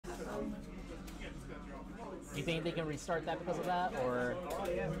You think they can restart that because of that, or?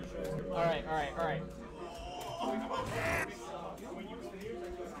 All right.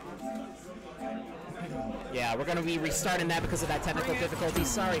 Yeah, we're gonna be restarting that because of that technical difficulty.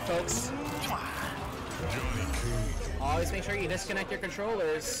 Sorry, folks. Always make sure you disconnect your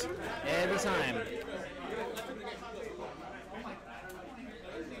controllers every time.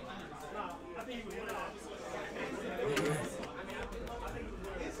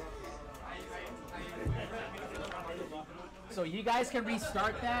 So you guys can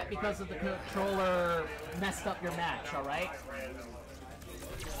restart that because of the controller messed up your match, all right?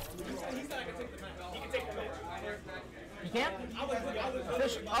 You can't?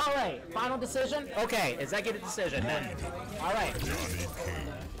 Official. All right. Final decision? Okay. Executive decision then. All right.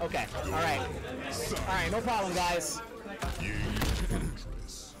 Okay. All right. All right. No problem, guys.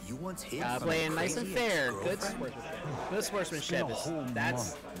 Playing nice and fair. Good sportsmanship.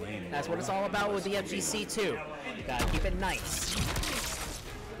 That's what it's all about with the FGC too. You gotta keep it nice.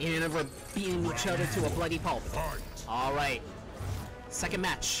 Even if we're beating each other to a bloody pulp. All right. Second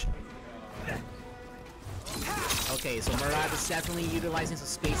match. Okay, so Murdock is definitely utilizing some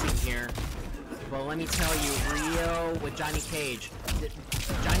spacing here. But let me tell you, Rio with Johnny Cage.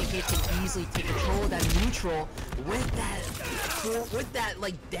 Johnny Cage can easily take control of that neutral with that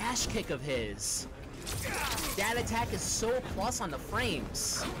like dash kick of his. That attack is so plus on the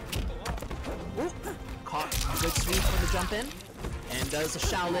frames. Ooh, caught good sweep for the jump in. And does the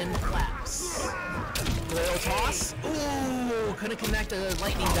Shaolin collapse. Little toss. Ooh, couldn't connect the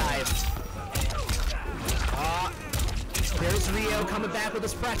lightning dive. There's Rio coming back with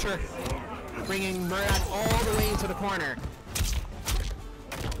his pressure, bringing Murdock all the way into the corner.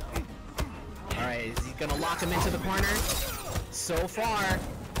 All right, is he gonna lock him into the corner? So far.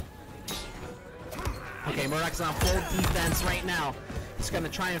 Okay, Murdock's on full defense right now. He's gonna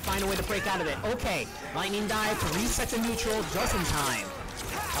try and find a way to break out of it. Okay, lightning dive to reset the neutral just in time.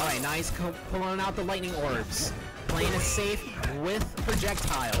 All right, now he's pulling out the lightning orbs. Playing it safe with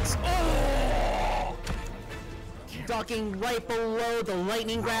projectiles. Oh! Ducking right below the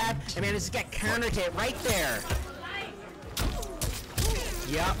lightning grab, and managed to get counter hit right there.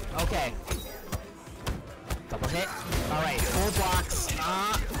 Yep, okay. Double hit. Alright, full blocks.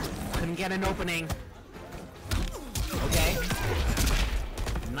 Couldn't get an opening. Okay.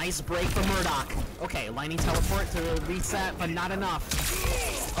 Nice break from Murdock. Okay, lightning teleport to reset, but not enough.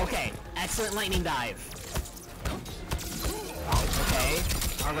 Okay, excellent lightning dive. Okay.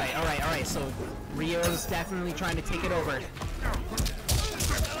 Alright, so Rio's definitely trying to take it over.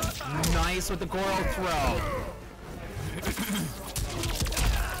 Nice with the Goro throw.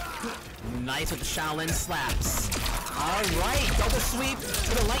 Nice with the Shaolin slaps. Alright, double sweep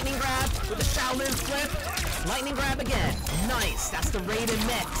to the lightning grab with the Shaolin flip. Lightning grab again. Nice, that's the rated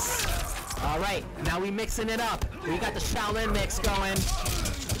mix. Alright, now we mixing it up. We got the Shaolin mix going.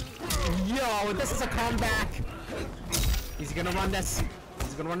 Yo, this is a comeback. He's gonna run this.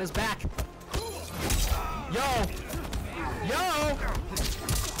 He's gonna run this back. Yo!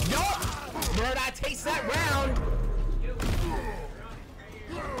 Murdock takes that round.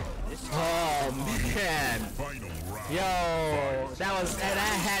 Oh man! Yo, that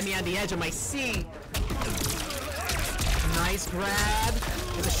had me on the edge of my seat. Nice grab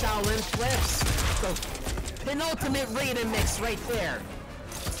with the Shaolin flips. The penultimate rated mix right there.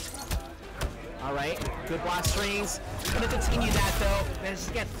 All right, good block strings. Gonna continue that though, and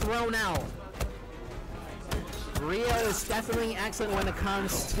just get thrown out. Rio is definitely excellent when it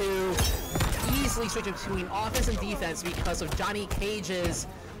comes to easily switching between offense and defense because of Johnny Cage's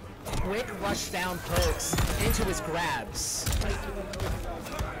quick rush down pokes into his grabs.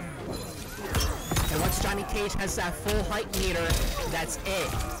 And once Johnny Cage has that full height meter, that's it.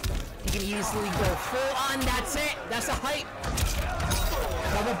 He can easily go full on, that's it. That's a height.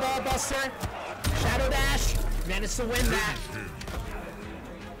 Double ball buster. Shadow dash, managed to win that.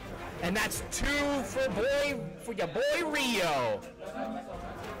 And that's 2 for your boy Rio.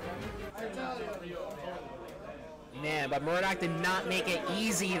 Man, but Murdock did not make it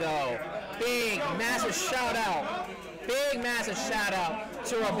easy though. Big, massive shout out. Big, massive shout out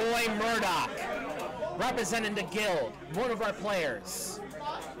to our boy Murdock. Representing the guild, one of our players.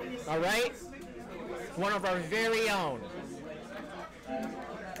 All right? One of our very own.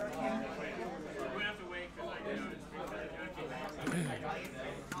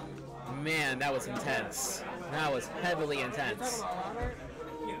 Man, that was intense. That was heavily intense.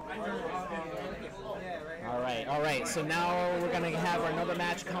 All right. So now we're gonna have another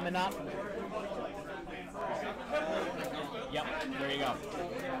match coming up. Yep, there you go.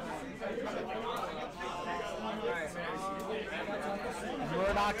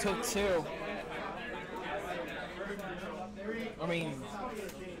 Murdock took 2. I mean,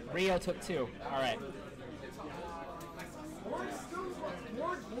 Rio took 2. All right.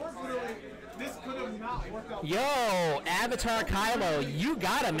 This could have not worked out. Yo, Avatar Kylo, you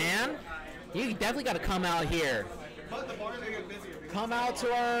got it, man. You definitely got to come out here. But the bars get busy. Come out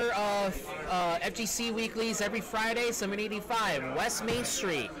to our FGC weeklies every Friday, 785 West Main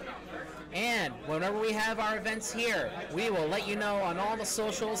Street. And whenever we have our events here, we will let you know on all the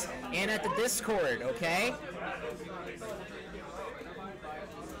socials and at the Discord, okay?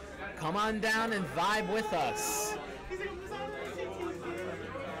 Come on down and vibe with us.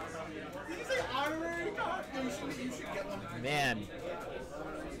 Man.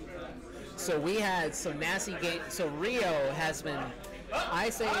 So we had some nasty games. So Rio has been,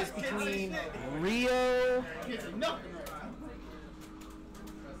 I say it's between Rio.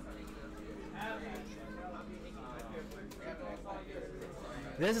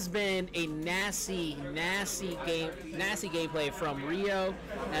 This has been a nasty gameplay from Rio,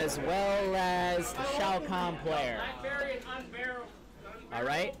 as well as the Shao Kahn player. All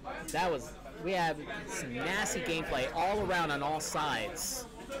right, we have some nasty gameplay all around on all sides.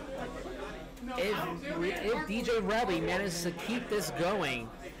 If DJ Relly manages to keep this going,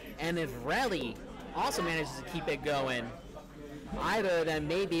 and if Relly also manages to keep it going, either of them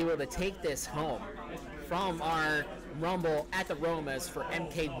may be able to take this home from our Rumble at the Romas for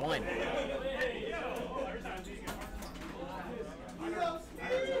MK1.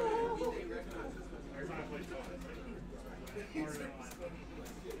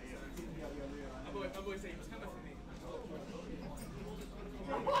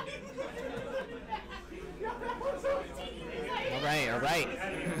 All right.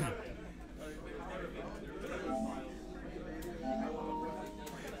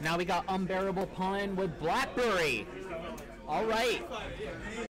 Now we got Unbearable Pun with Blackberry. All right.